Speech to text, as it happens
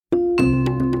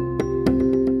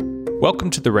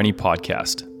Welcome to the Rennie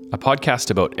Podcast, a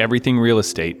podcast about everything real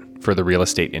estate for the real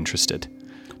estate interested.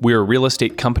 We're a real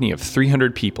estate company of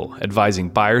 300 people advising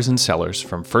buyers and sellers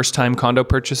from first-time condo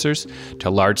purchasers to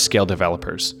large-scale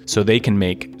developers so they can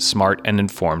make smart and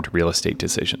informed real estate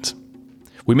decisions.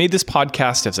 We made this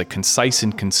podcast as a concise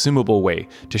and consumable way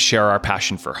to share our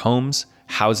passion for homes,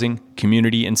 housing,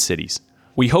 community, and cities.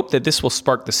 We hope that this will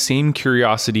spark the same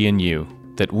curiosity in you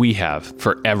that we have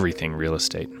for everything real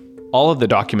estate. All of the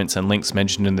documents and links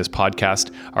mentioned in this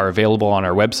podcast are available on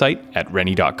our website at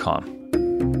rennie.com.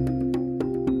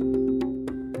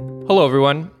 Hello,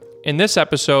 everyone. In this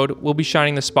episode, we'll be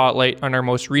shining the spotlight on our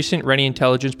most recent Rennie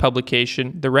Intelligence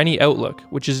publication, the Rennie Outlook,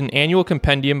 which is an annual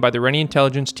compendium by the Rennie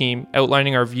Intelligence team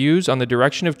outlining our views on the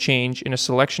direction of change in a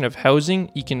selection of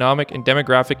housing, economic, and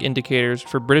demographic indicators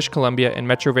for British Columbia and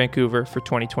Metro Vancouver for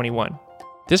 2021.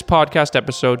 This podcast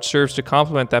episode serves to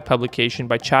complement that publication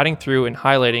by chatting through and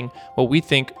highlighting what we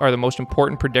think are the most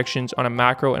important predictions on a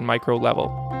macro and micro level.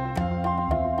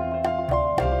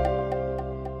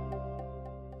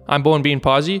 I'm Bowen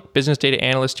Bean-Pazzi, business data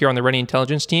analyst here on the Rennie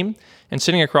Intelligence team, and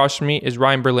sitting across from me is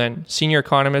Ryan Berlin, senior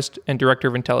economist and director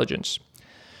of intelligence.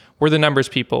 We're the numbers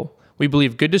people. We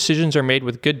believe good decisions are made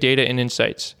with good data and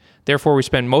insights. Therefore, we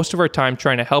spend most of our time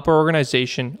trying to help our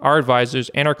organization, our advisors,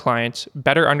 and our clients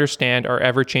better understand our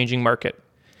ever-changing market.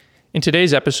 In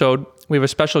today's episode, we have a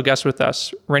special guest with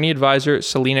us, Rennie advisor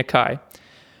Selena Kai,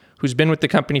 who's been with the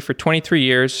company for 23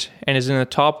 years and is in the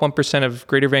top 1% of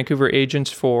Greater Vancouver agents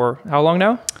for how long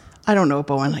now? I don't know,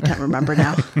 Bowen. I can't remember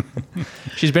now.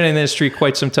 She's been in the industry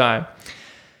quite some time.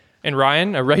 And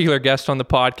Ryan, a regular guest on the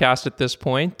podcast at this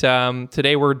point.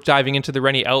 Today we're diving into the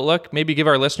Rennie Outlook. Maybe give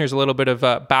our listeners a little bit of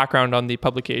background on the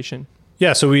publication.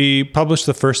 Yeah, so we published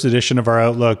the first edition of our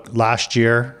Outlook last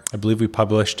year. I believe we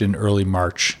published in early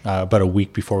March, about a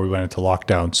week before we went into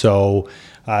lockdown. So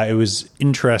it was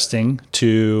interesting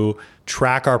to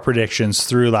track our predictions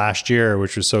through last year,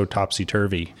 which was so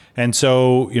topsy-turvy. And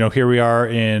so, here we are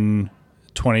in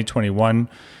 2021.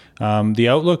 The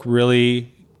Outlook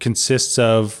really consists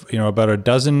of, about a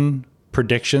dozen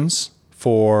predictions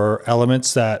for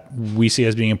elements that we see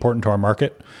as being important to our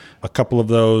market. A couple of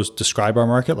those describe our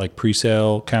market, like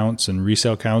pre-sale counts and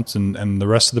resale counts, and the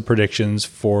rest of the predictions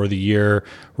for the year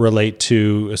relate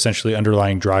to essentially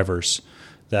underlying drivers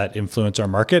that influence our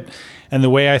market. And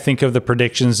the way I think of the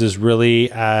predictions is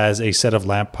really as a set of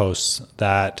lampposts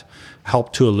that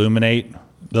help to illuminate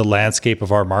the landscape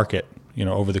of our market,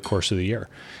 over the course of the year.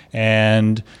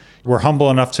 And we're humble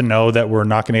enough to know that we're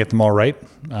not going to get them all right.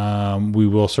 We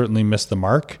will certainly miss the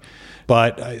mark.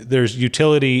 But there's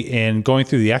utility in going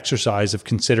through the exercise of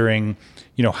considering,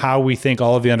 how we think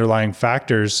all of the underlying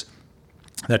factors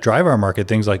that drive our market,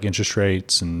 things like interest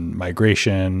rates and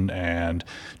migration and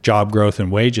job growth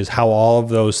and wages, how all of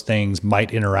those things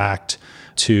might interact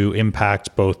to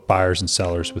impact both buyers and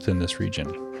sellers within this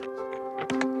region.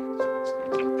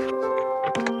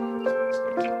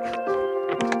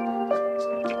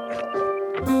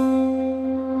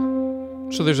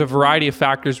 So there's a variety of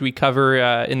factors we cover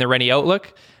in the Rennie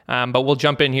Outlook, but we'll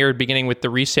jump in here beginning with the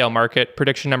resale market.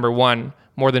 Prediction number one,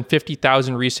 more than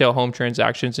 50,000 resale home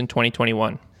transactions in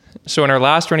 2021. So in our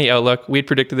last Rennie Outlook, we had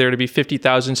predicted there to be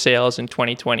 50,000 sales in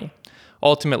 2020.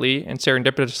 Ultimately, and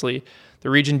serendipitously, the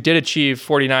region did achieve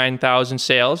 49,000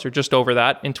 sales, or just over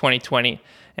that, in 2020.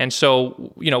 And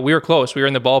so, we were close. We were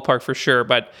in the ballpark for sure,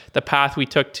 but the path we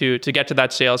took to get to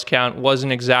that sales count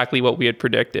wasn't exactly what we had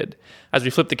predicted. As we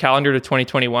flip the calendar to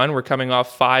 2021, we're coming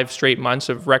off 5 straight months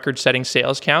of record-setting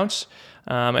sales counts,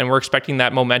 and we're expecting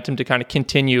that momentum to kind of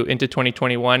continue into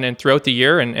 2021 and throughout the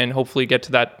year, and hopefully get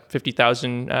to that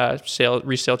 50,000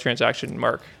 resale transaction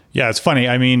mark. Yeah, it's funny.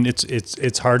 I mean,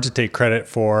 it's hard to take credit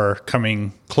for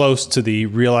coming close to the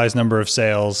realized number of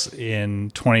sales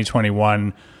in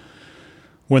 2021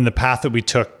 when the path that we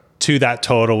took to that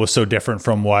total was so different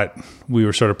from what we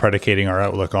were sort of predicating our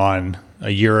outlook on a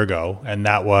year ago. And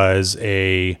that was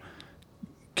a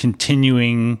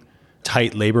continuing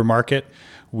tight labor market.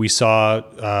 We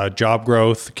saw job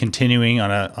growth continuing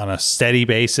on a steady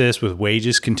basis, with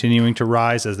wages continuing to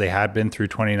rise as they had been through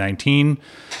 2019.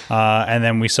 And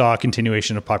then we saw a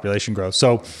continuation of population growth.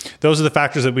 So those are the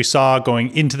factors that we saw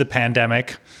going into the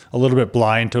pandemic, a little bit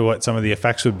blind to what some of the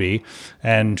effects would be.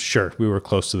 And sure, we were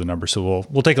close to the number. So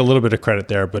we'll take a little bit of credit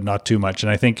there, but not too much.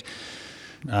 And I think,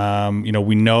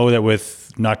 we know that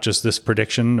with not just this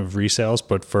prediction of resales,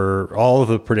 but for all of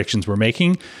the predictions we're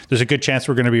making, there's a good chance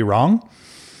we're going to be wrong.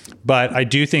 But I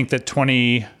do think that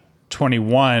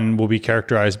 2021 will be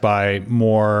characterized by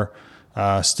more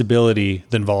stability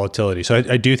than volatility. So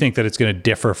I do think that it's going to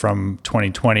differ from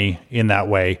 2020 in that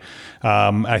way.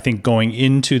 I think going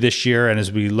into this year and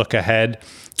as we look ahead,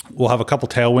 we'll have a couple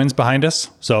tailwinds behind us.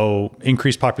 So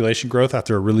increased population growth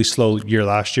after a really slow year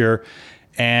last year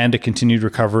and a continued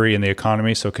recovery in the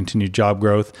economy, so continued job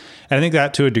growth. And I think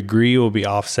that to a degree will be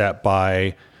offset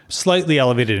by slightly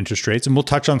elevated interest rates. And we'll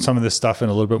touch on some of this stuff in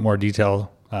a little bit more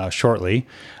detail shortly.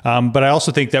 But I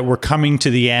also think that we're coming to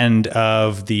the end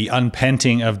of the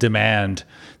unpenting of demand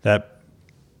that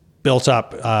built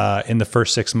up in the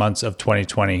first 6 months of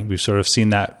 2020. We've sort of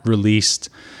seen that released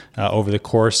over the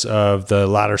course of the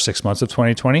latter 6 months of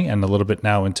 2020 and a little bit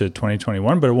now into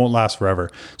 2021, but it won't last forever.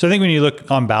 So I think when you look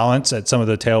on balance at some of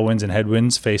the tailwinds and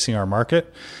headwinds facing our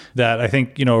market, that I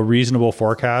think, a reasonable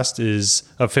forecast is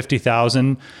of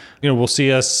 50,000. We'll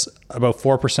see us about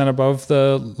 4% above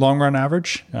the long run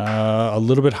average, a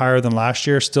little bit higher than last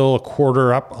year, still a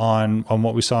quarter up on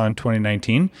what we saw in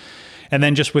 2019. And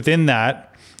then just within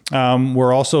that,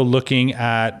 we're also looking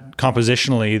at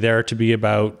compositionally there to be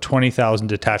about 20,000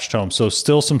 detached homes. So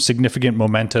still some significant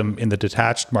momentum in the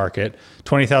detached market.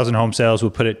 20,000 home sales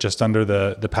would put it just under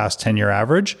the past 10-year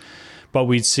average. But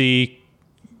we'd see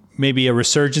maybe a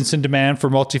resurgence in demand for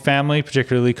multifamily,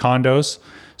 particularly condos.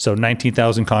 So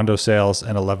 19,000 condo sales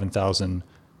and 11,000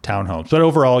 townhomes. But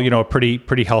overall, a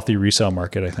pretty healthy resale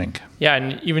market, I think. Yeah,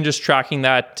 and even just tracking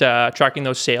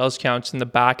those sales counts in the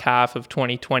back half of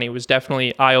 2020 was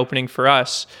definitely eye-opening for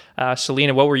us.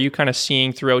 Selena, what were you kind of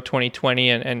seeing throughout 2020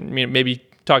 and maybe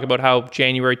talk about how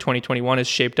January 2021 has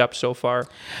shaped up so far?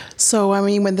 So,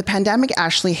 when the pandemic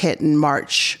actually hit in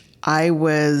March, I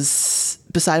was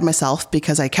beside myself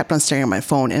because I kept on staring at my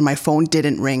phone and my phone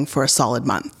didn't ring for a solid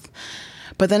month.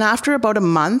 But then after about a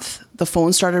month, the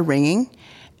phone started ringing.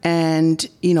 And,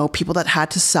 people that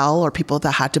had to sell or people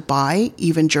that had to buy,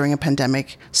 even during a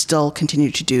pandemic, still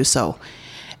continued to do so.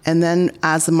 And then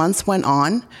as the months went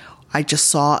on, I just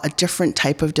saw a different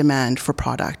type of demand for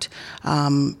product.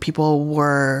 People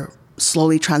were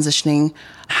slowly transitioning,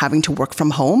 having to work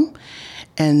from home.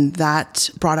 And that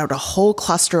brought out a whole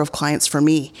cluster of clients for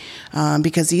me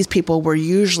because these people were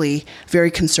usually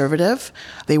very conservative.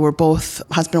 They were both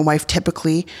husband and wife,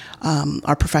 typically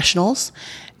are professionals.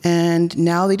 And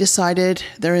now they decided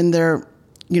they're in their,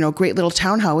 great little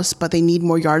townhouse, but they need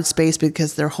more yard space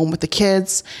because they're home with the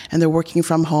kids and they're working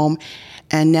from home.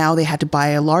 And now they had to buy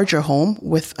a larger home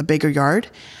with a bigger yard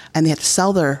and they had to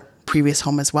sell their previous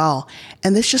home as well.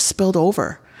 And this just spilled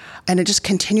over and it just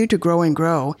continued to grow and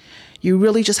grow. You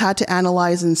really just had to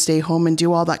analyze and stay home and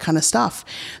do all that kind of stuff.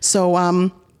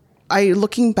 So,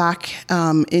 looking back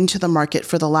into the market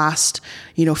for the last,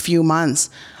 few months,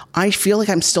 I feel like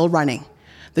I'm still running.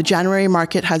 The January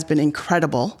market has been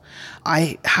incredible.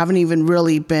 I haven't even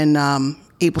really been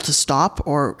able to stop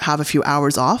or have a few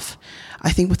hours off.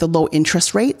 I think with the low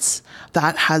interest rates,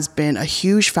 that has been a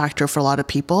huge factor for a lot of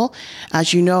people.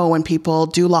 As you know, when people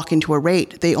do lock into a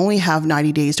rate, they only have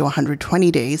 90 days to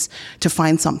 120 days to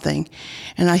find something.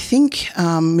 And I think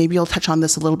maybe I'll touch on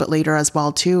this a little bit later as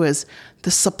well too, is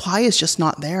the supply is just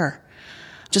not there.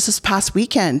 Just this past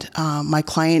weekend, my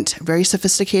client, very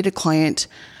sophisticated client,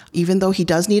 even though he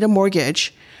does need a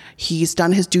mortgage, he's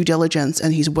done his due diligence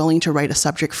and he's willing to write a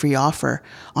subject-free offer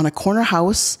on a corner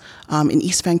house in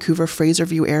East Vancouver,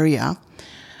 Fraserview area.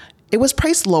 It was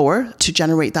priced lower to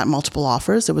generate that multiple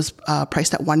offers. It was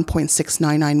priced at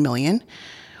 $1.699 million.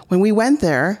 When we went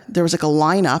there was like a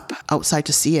lineup outside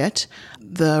to see it.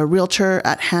 The realtor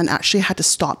at hand actually had to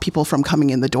stop people from coming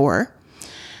in the door.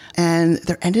 And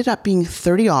there ended up being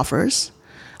 30 offers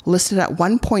listed at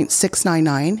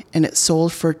 1.699 and it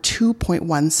sold for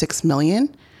 2.16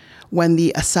 million when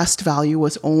the assessed value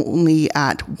was only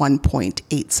at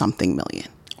 1.8 something million.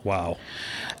 Wow.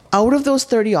 Out of those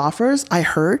 30 offers, I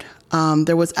heard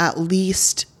there was at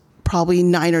least probably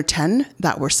 9 or 10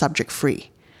 that were subject free,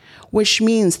 which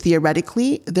means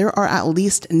theoretically there are at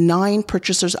least 9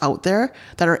 purchasers out there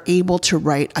that are able to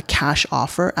write a cash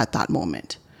offer at that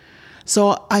moment.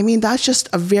 So, that's just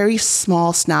a very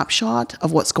small snapshot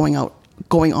of what's going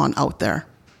on out there.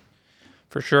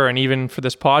 For sure. And even for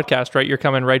this podcast, right, you're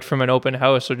coming right from an open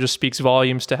house. So it just speaks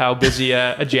volumes to how busy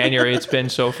a January it's been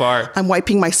so far. I'm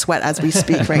wiping my sweat as we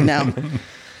speak right now.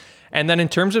 And then in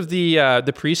terms of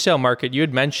the pre-sale market, you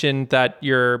had mentioned that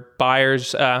your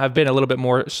buyers have been a little bit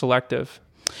more selective.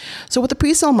 So with the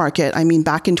pre-sale market,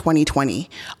 back in 2020,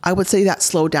 I would say that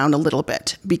slowed down a little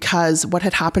bit because what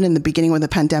had happened in the beginning when the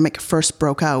pandemic first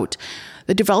broke out,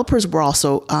 the developers were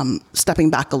also stepping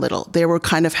back a little. They were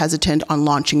kind of hesitant on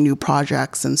launching new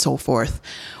projects and so forth.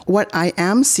 What I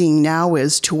am seeing now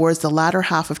is towards the latter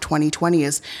half of 2020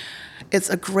 is it's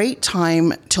a great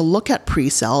time to look at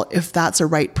pre-sale if that's a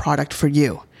right product for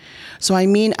you. So I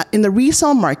mean, in the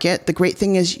resale market, the great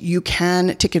thing is you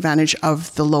can take advantage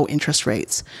of the low interest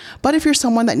rates. But if you're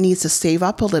someone that needs to save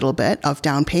up a little bit of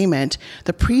down payment,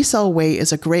 the pre-sale way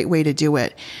is a great way to do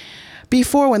it.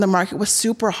 Before, when the market was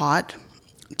super hot,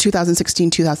 2016,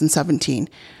 2017,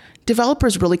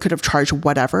 developers really could have charged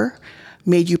whatever,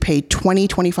 made you pay 20,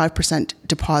 25%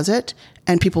 deposit,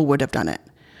 and people would have done it.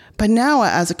 But now,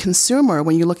 as a consumer,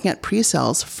 when you're looking at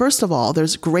pre-sales, first of all,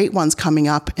 there's great ones coming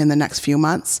up in the next few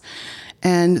months.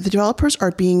 And the developers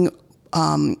are being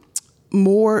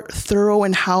more thorough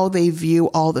in how they view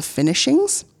all the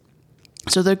finishings.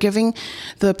 So they're giving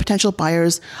the potential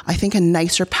buyers, I think, a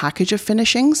nicer package of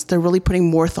finishings. They're really putting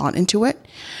more thought into it,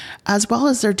 as well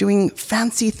as they're doing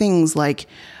fancy things like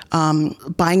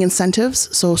buying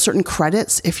incentives. So certain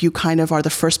credits, if you kind of are the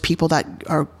first people that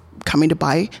are coming to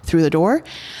buy through the door,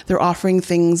 they're offering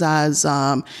things as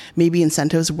maybe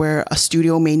incentives where a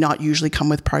studio may not usually come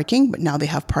with parking, but now they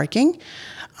have parking.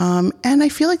 And I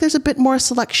feel like there's a bit more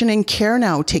selection and care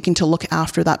now taken to look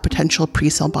after that potential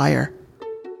pre-sale buyer.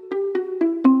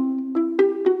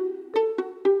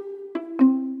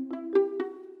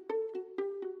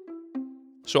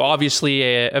 So obviously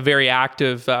a very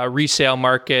active resale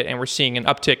market, and we're seeing an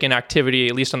uptick in activity,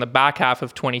 at least on the back half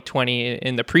of 2020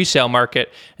 in the pre-sale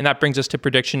market. And that brings us to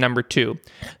prediction number 2.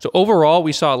 So overall,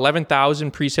 we saw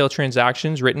 11,000 pre-sale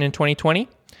transactions written in 2020.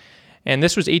 And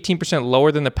this was 18%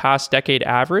 lower than the past decade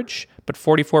average, but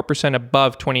 44%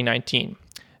 above 2019.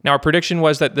 Now, our prediction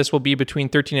was that this will be between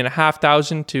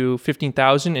 13,500 to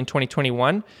 15,000 in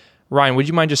 2021. Ryan, would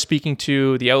you mind just speaking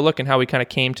to the outlook and how we kind of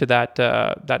came to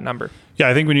that number? Yeah,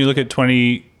 I think when you look at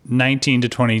 2019 to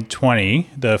 2020,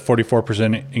 the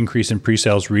 44% increase in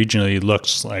pre-sales regionally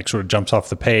looks like sort of jumps off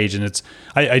the page. And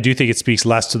I do think it speaks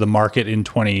less to the market in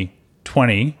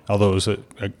 2020, although it was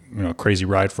a crazy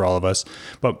ride for all of us,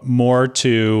 but more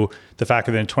to the fact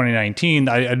that in 2019,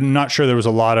 I'm not sure there was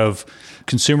a lot of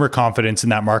consumer confidence in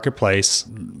that marketplace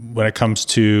when it comes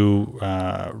to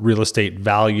real estate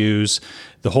values,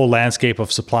 the whole landscape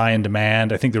of supply and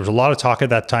demand. I think there was a lot of talk at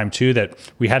that time too that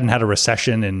we hadn't had a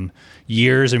recession in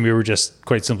years and we were just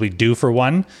quite simply due for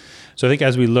one. So I think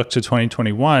as we look to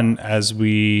 2021, as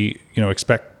we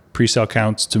expect pre-sale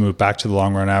counts to move back to the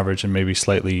long run average and maybe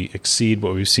slightly exceed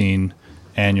what we've seen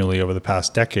annually over the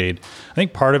past decade, I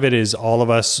think part of it is all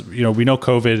of us, we know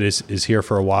COVID is here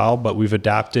for a while, but we've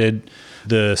adapted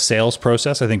the sales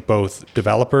process. I think both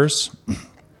developers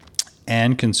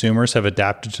and consumers have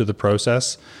adapted to the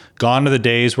process. Gone are the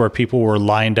days where people were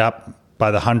lined up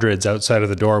by the hundreds outside of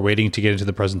the door waiting to get into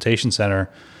the presentation center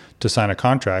to sign a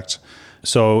contract.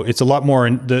 So it's a lot more,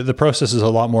 the process is a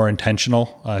lot more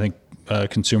intentional. I think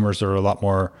consumers are a lot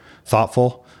more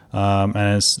thoughtful. And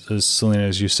as Selena,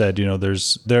 as you said,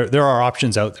 there are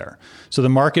options out there. So the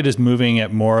market is moving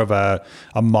at more of a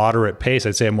moderate pace.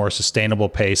 I'd say a more sustainable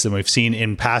pace than we've seen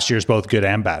in past years, both good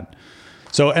and bad.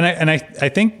 So, I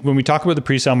think when we talk about the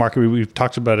pre-sale market, we've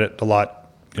talked about it a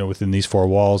lot, within these four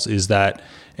walls, is that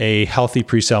a healthy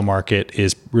pre-sale market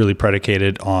is really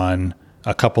predicated on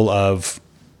a couple of,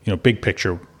 big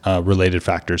picture related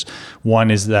factors.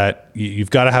 One is that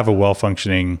you've got to have a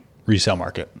well-functioning resale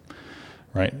market.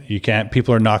 Right?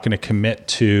 People are not going to commit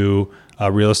to a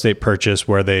real estate purchase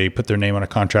where they put their name on a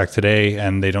contract today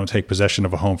and they don't take possession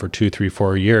of a home for 2, 3,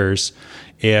 4 years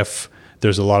if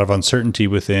there's a lot of uncertainty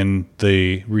within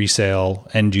the resale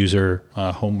end user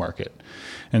home market.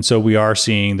 And so we are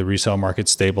seeing the resale market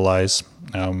stabilize.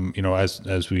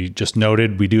 As we just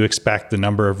noted, we do expect the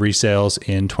number of resales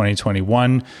in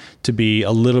 2021 to be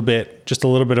just a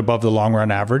little bit above the long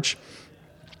run average.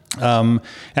 And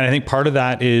I think part of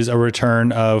that is a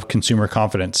return of consumer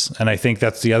confidence. And I think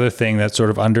that's the other thing that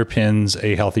sort of underpins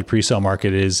a healthy pre-sale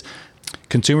market is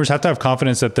consumers have to have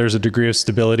confidence that there's a degree of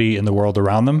stability in the world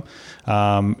around them,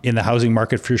 in the housing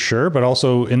market for sure, but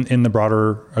also in the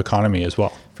broader economy as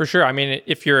well. For sure. I mean,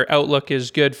 if your outlook is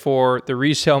good for the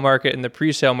resale market and the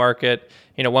pre-sale market,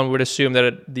 one would assume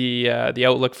that the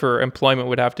outlook for employment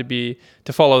would have to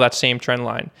follow that same trend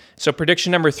line. So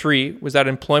prediction number 3 was that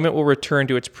employment will return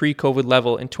to its pre-COVID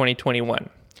level in 2021.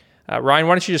 Ryan,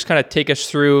 why don't you just kind of take us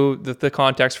through the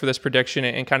context for this prediction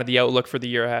and kind of the outlook for the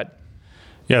year ahead?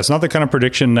 Yeah, it's not the kind of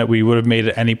prediction that we would have made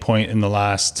at any point in the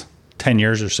last 10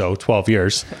 years or so, 12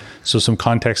 years. So some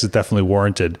context is definitely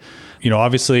warranted.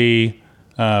 Obviously,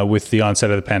 with the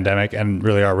onset of the pandemic and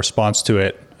really our response to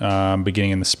it,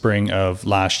 beginning in the spring of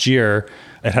last year,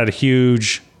 it had a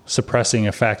huge suppressing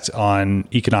effect on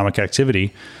economic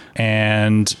activity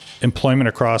and employment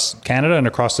across Canada and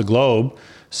across the globe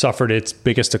suffered its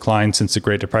biggest decline since the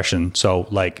Great Depression. So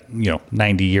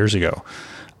 90 years ago.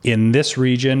 In this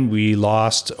region, we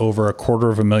lost over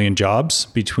 250,000 jobs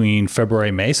between February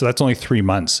and May. So that's only 3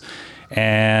 months.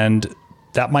 And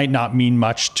that might not mean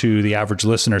much to the average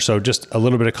listener. So just a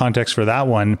little bit of context for that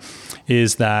one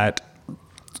is that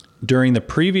during the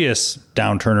previous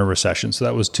downturn or recession, so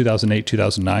that was 2008,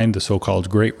 2009, the so-called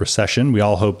Great Recession, we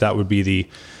all hoped that would be the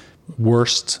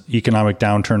worst economic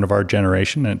downturn of our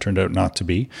generation, and it turned out not to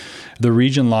be. The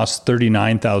region lost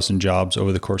 39,000 jobs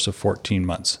over the course of 14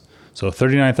 months. So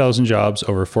 39,000 jobs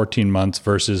over 14 months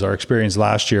versus our experience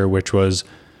last year, which was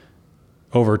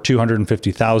over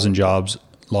 250,000 jobs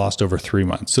lost over 3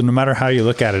 months. So no matter how you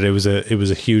look at it, it was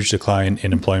a huge decline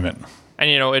in employment. And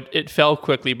it fell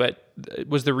quickly, but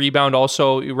was the rebound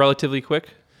also relatively quick?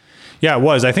 Yeah, it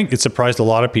was. I think it surprised a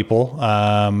lot of people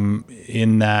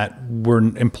in that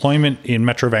employment in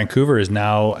Metro Vancouver is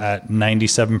now at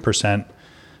 97%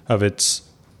 of its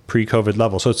pre-COVID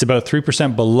level. So it's about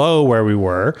 3% below where we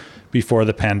were before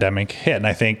the pandemic hit. And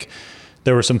I think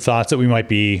there were some thoughts that we might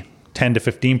be 10 to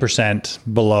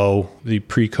 15% below the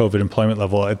pre-COVID employment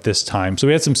level at this time. So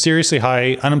we had some seriously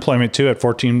high unemployment too, at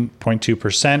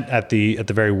 14.2% at the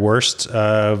very worst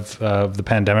of the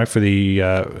pandemic for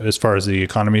as far as the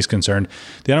economy is concerned.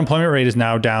 The unemployment rate is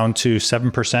now down to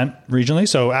 7% regionally.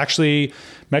 So actually,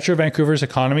 Metro Vancouver's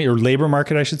economy, or labor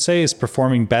market, I should say, is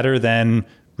performing better than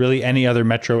really any other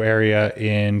metro area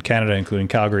in Canada, including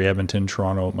Calgary, Edmonton,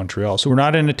 Toronto, Montreal. So we're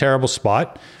not in a terrible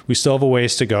spot. We still have a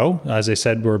ways to go. As I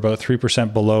said, we're about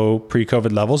 3% below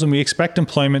pre-COVID levels, and we expect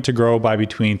employment to grow by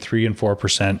between 3 and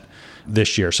 4%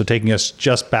 this year. So taking us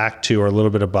just back to or a little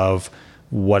bit above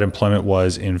what employment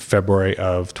was in February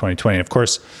of 2020. And of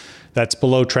course, that's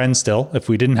below trend still. If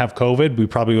we didn't have COVID, we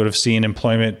probably would have seen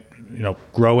employment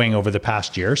growing over the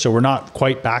past year. So we're not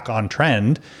quite back on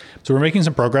trend. So we're making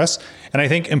some progress. And I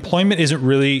think employment isn't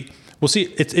really, we'll see,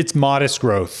 it's modest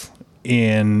growth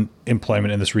in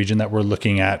employment in this region that we're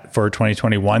looking at for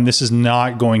 2021. This is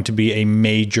not going to be a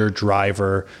major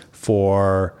driver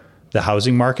for the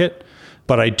housing market.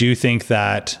 But I do think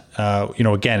that,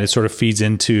 again, it sort of feeds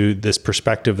into this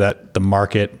perspective that the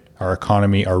market, our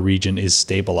economy, our region is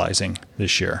stabilizing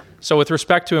this year. So with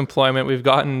respect to employment, we've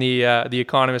gotten the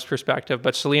economist perspective,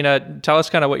 but Selena, tell us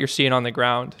kind of what you're seeing on the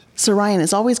ground. So Ryan,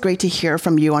 it's always great to hear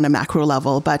from you on a macro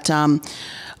level, but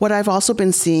what I've also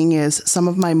been seeing is some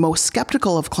of my most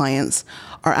skeptical of clients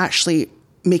are actually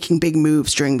making big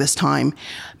moves during this time.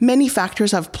 Many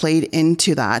factors have played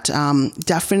into that.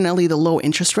 Definitely the low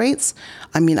interest rates.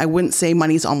 I mean, I wouldn't say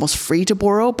money's almost free to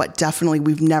borrow, but definitely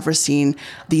we've never seen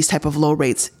these type of low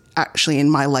rates actually in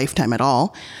my lifetime at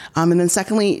all. And then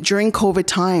secondly, during COVID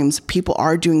times, people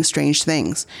are doing strange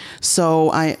things. So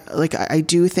I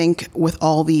do think with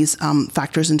all these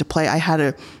factors into play, I had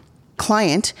a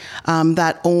client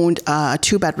that owned a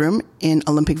 2-bedroom in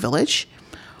Olympic Village.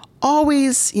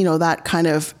 Always, that kind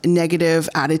of negative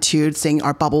attitude saying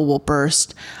our bubble will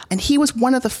burst. And he was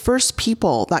one of the first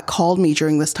people that called me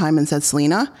during this time and said,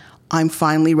 Selena, I'm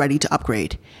finally ready to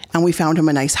upgrade. And we found him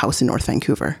a nice house in North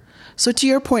Vancouver. So to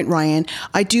your point, Ryan,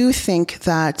 I do think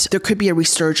that there could be a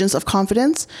resurgence of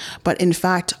confidence, but in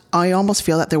fact, I almost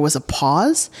feel that there was a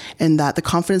pause and that the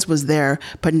confidence was there,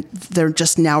 but they're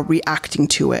just now reacting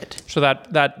to it. So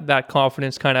that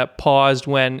confidence kind of paused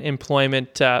when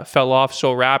employment fell off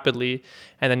so rapidly.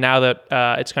 And then now that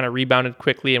it's kind of rebounded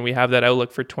quickly and we have that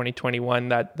outlook for 2021,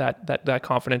 that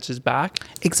confidence is back.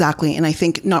 Exactly. And I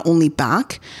think not only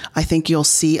back, I think you'll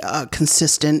see a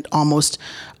consistent, almost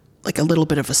like a little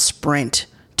bit of a sprint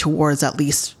towards at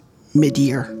least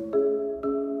mid-year.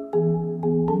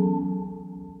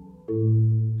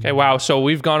 Okay, wow. So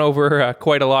we've gone over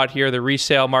quite a lot here, the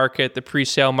resale market, the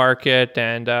pre-sale market,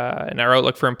 and our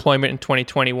outlook for employment in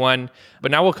 2021.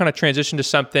 But now we'll kind of transition to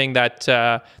something that's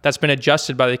been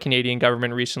adjusted by the Canadian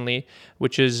government recently,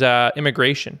 which is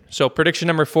immigration. So prediction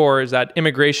number 4 is that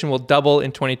immigration will double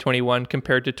in 2021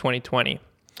 compared to 2020.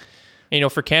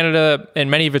 For Canada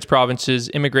and many of its provinces,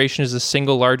 immigration is the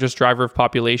single largest driver of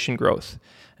population growth.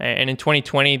 And in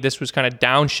 2020, this was kind of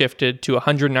downshifted to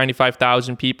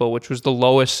 195,000 people, which was the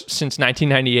lowest since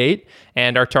 1998.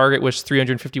 And our target was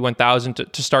 351,000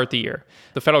 to start the year.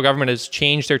 The federal government has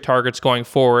changed their targets going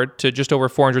forward to just over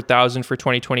 400,000 for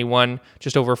 2021,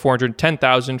 just over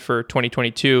 410,000 for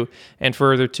 2022, and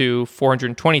further to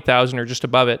 420,000 or just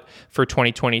above it for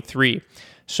 2023.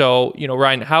 So,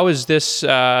 Ryan, how is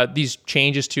these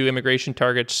changes to immigration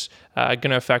targets going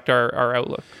to affect our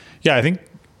outlook? Yeah, I think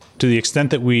to the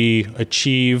extent that we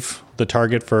achieve the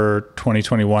target for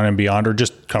 2021 and beyond, or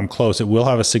just come close, it will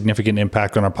have a significant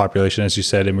impact on our population. As you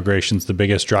said, immigration is the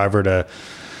biggest driver to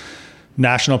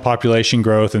national population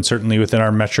growth, and certainly within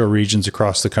our metro regions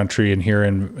across the country and here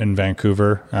in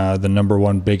Vancouver, the number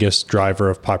one biggest driver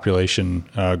of population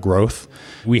growth.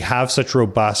 We have such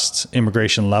robust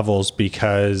immigration levels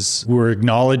because we're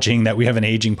acknowledging that we have an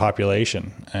aging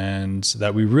population, and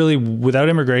that we really, without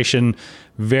immigration,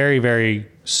 very, very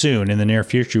soon in the near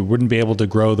future, wouldn't be able to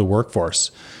grow the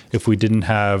workforce if we didn't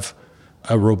have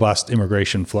a robust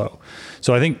immigration flow.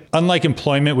 So I think unlike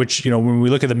employment, which, when we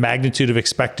look at the magnitude of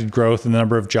expected growth and the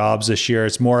number of jobs this year,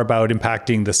 it's more about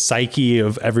impacting the psyche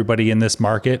of everybody in this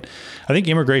market. I think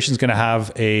immigration is going to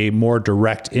have a more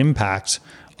direct impact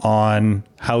on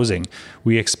housing.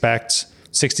 We expect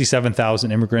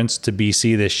 67,000 immigrants to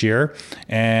BC this year,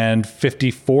 and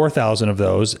 54,000 of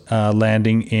those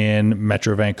landing in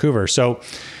Metro Vancouver. So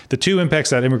the two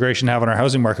impacts that immigration have on our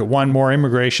housing market: one, more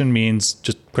immigration means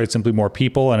just quite simply more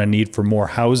people and a need for more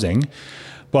housing.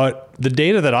 But the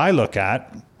data that I look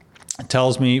at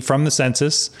tells me from the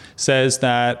census says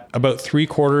that about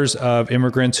 3/4 of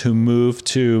immigrants who move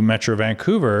to Metro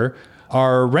Vancouver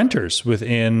are renters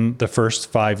within the first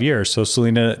 5 years. So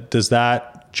Selena, does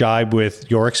that jibe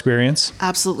with your experience?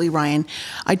 Absolutely, Ryan.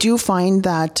 I do find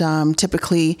that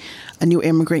typically a new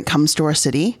immigrant comes to our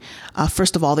city.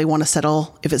 First of all, they want to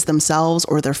settle, if it's themselves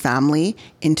or their family,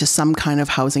 into some kind of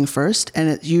housing first. And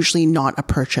it's usually not a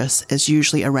purchase. It's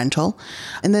usually a rental.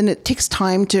 And then it takes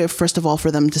time to, first of all,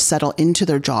 for them to settle into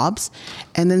their jobs.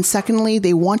 And then secondly,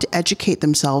 they want to educate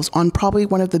themselves on probably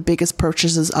one of the biggest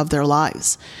purchases of their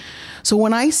lives. So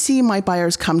when I see my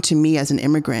buyers come to me as an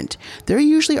immigrant, they're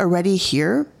usually already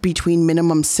here between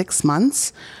minimum 6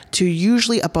 months to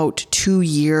usually about 2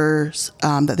 years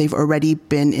that they've already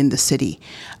been in the city.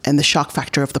 And the shock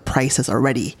factor of the price is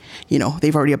already,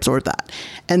 they've already absorbed that.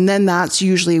 And then that's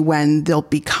usually when they'll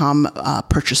become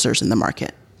purchasers in the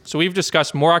market. So we've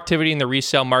discussed more activity in the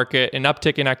resale market, an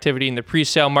uptick in activity in the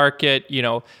pre-sale market,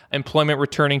 employment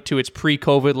returning to its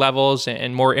pre-COVID levels,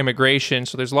 and more immigration.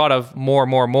 So there's a lot of more.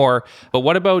 But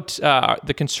what about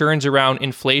the concerns around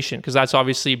inflation? Because that's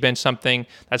obviously been something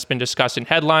that's been discussed in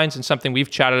headlines and something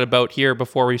we've chatted about here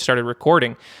before we started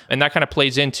recording. And that kind of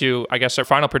plays into, I guess, our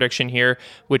final prediction here,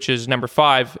 which is number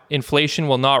 5, inflation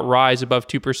will not rise above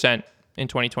 2% in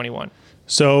 2021.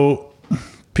 So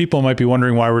people might be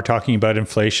wondering why we're talking about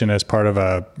inflation as part of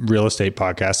a real estate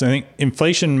podcast. I think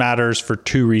inflation matters for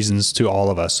 2 reasons to all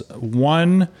of us.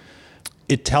 One,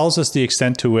 it tells us the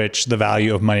extent to which the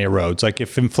value of money erodes. Like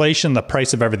if inflation, the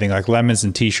price of everything like lemons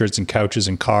and t-shirts and couches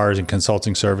and cars and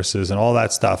consulting services and all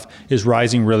that stuff is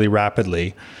rising really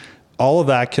rapidly, all of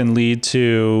that can lead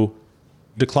to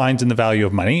declines in the value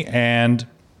of money. And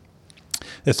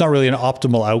it's not really an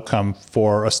optimal outcome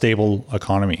for a stable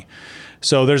economy.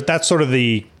 So that's sort of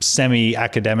the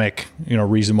semi-academic,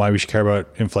 reason why we should care about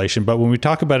inflation. But when we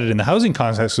talk about it in the housing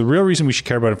context, the real reason we should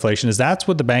care about inflation is that's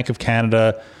what the Bank of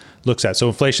Canada looks at. So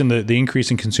inflation, the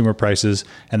increase in consumer prices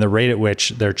and the rate at which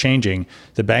they're changing,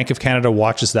 the Bank of Canada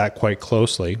watches that quite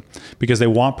closely because they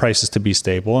want prices to be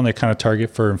stable, and they kind of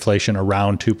target for inflation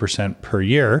around 2% per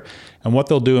year. And what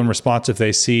they'll do in response if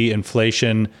they see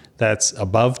inflation that's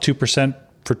above 2%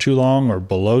 for too long or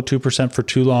below 2% for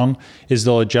too long is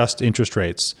they'll adjust interest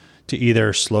rates to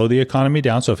either slow the economy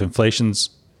down. So if inflation's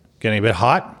getting a bit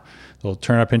hot, they'll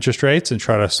turn up interest rates and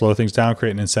try to slow things down,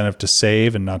 create an incentive to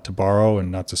save and not to borrow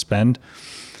and not to spend.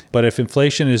 But if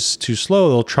inflation is too slow,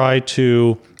 they'll try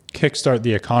to kickstart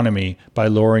the economy by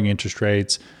lowering interest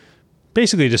rates,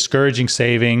 basically discouraging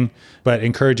saving, but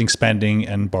encouraging spending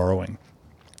and borrowing.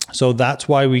 So that's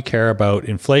why we care about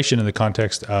inflation in the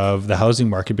context of the housing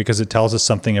market, because it tells us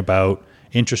something about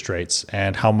interest rates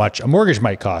and how much a mortgage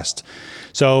might cost.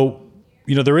 So,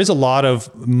 there is a lot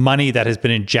of money that has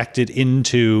been injected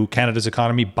into Canada's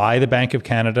economy by the Bank of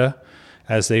Canada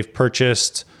as they've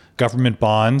purchased government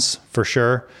bonds for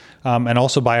sure, and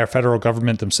also by our federal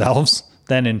government themselves.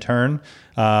 Then in turn,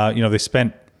 they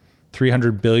spent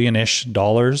 $300 billion-ish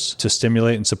to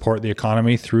stimulate and support the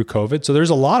economy through COVID. So there's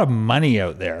a lot of money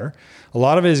out there. A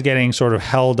lot of it is getting sort of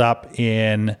held up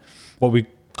in what we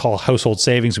call household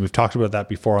savings. We've talked about that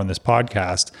before on this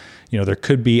podcast. There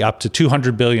could be up to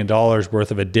 $200 billion worth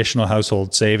of additional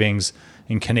household savings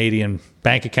in Canadian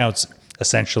bank accounts,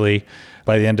 essentially,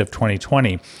 by the end of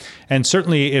 2020. And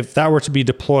certainly if that were to be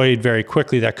deployed very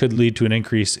quickly, that could lead to an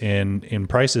increase in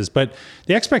prices. But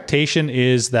the expectation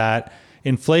is that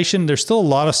inflation, there's still a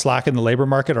lot of slack in the labor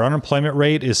market. Our unemployment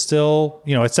rate is still,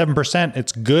 at 7%.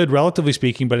 It's good, relatively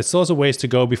speaking, but it still has a ways to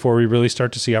go before we really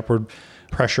start to see upward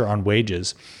pressure on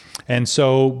wages. And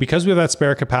so because we have that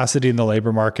spare capacity in the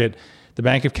labor market, the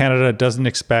Bank of Canada doesn't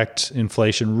expect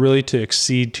inflation really to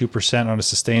exceed 2% on a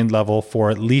sustained level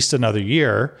for at least another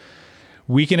year.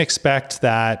 We can expect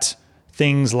that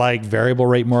things like variable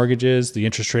rate mortgages, the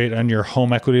interest rate on your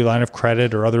home equity line of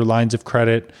credit or other lines of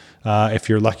credit. If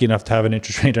you're lucky enough to have an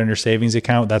interest rate on your savings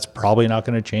account, that's probably not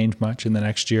going to change much in the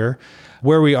next year.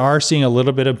 Where we are seeing a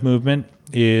little bit of movement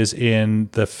is in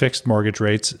the fixed mortgage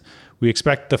rates. We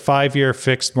expect the 5-year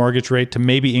fixed mortgage rate to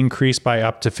maybe increase by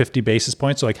up to 50 basis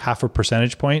points, so like half a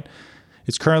percentage point.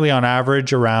 It's currently on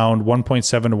average around 1.7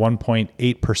 to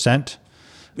 1.8%.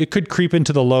 It could creep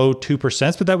into the low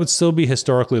 2%, but that would still be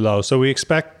historically low. So we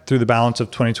expect through the balance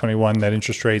of 2021 that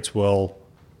interest rates will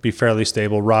be fairly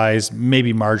stable, rise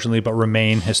maybe marginally, but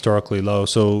remain historically low.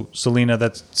 So Selena,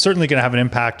 that's certainly going to have an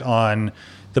impact on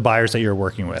the buyers that you're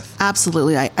working with.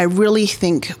 Absolutely. I really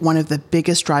think one of the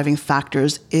biggest driving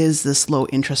factors is this low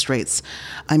interest rates.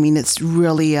 I mean, it's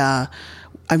really, I've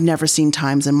never seen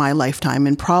times in my lifetime,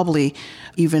 and probably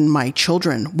even my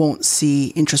children won't see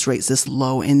interest rates this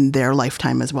low in their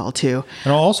lifetime as well, too.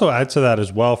 And I'll also add to that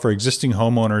as well, for existing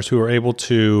homeowners who are able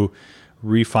to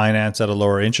refinance at a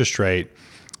lower interest rate,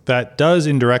 that does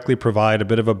indirectly provide a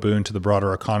bit of a boon to the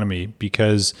broader economy,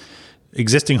 because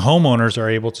existing homeowners are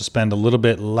able to spend a little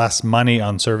bit less money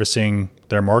on servicing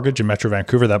their mortgage. In Metro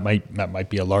Vancouver, that might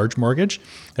be a large mortgage.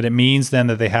 And it means then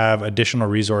that they have additional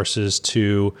resources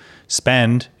to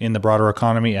spend in the broader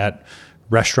economy at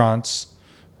restaurants,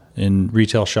 in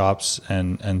retail shops,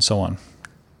 and so on.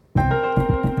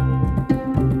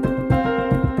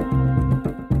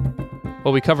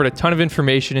 Well, we covered a ton of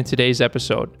information in today's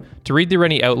episode. To read the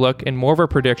Rennie Outlook and more of our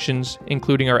predictions,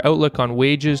 including our outlook on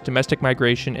wages, domestic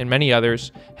migration, and many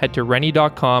others, head to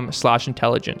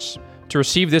rennie.com/intelligence. To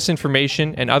receive this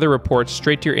information and other reports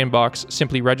straight to your inbox,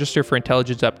 simply register for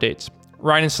intelligence updates.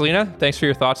 Ryan and Selena, thanks for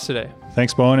your thoughts today.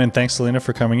 Thanks, Bowen, and thanks, Selena,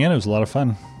 for coming in. It was a lot of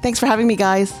fun. Thanks for having me,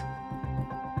 guys.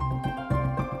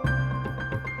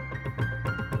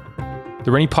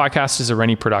 The Rennie Podcast is a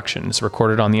Rennie production. It's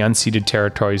recorded on the unceded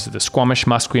territories of the Squamish,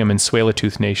 Musqueam, and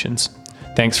Tsleil-Waututh nations.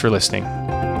 Thanks for listening.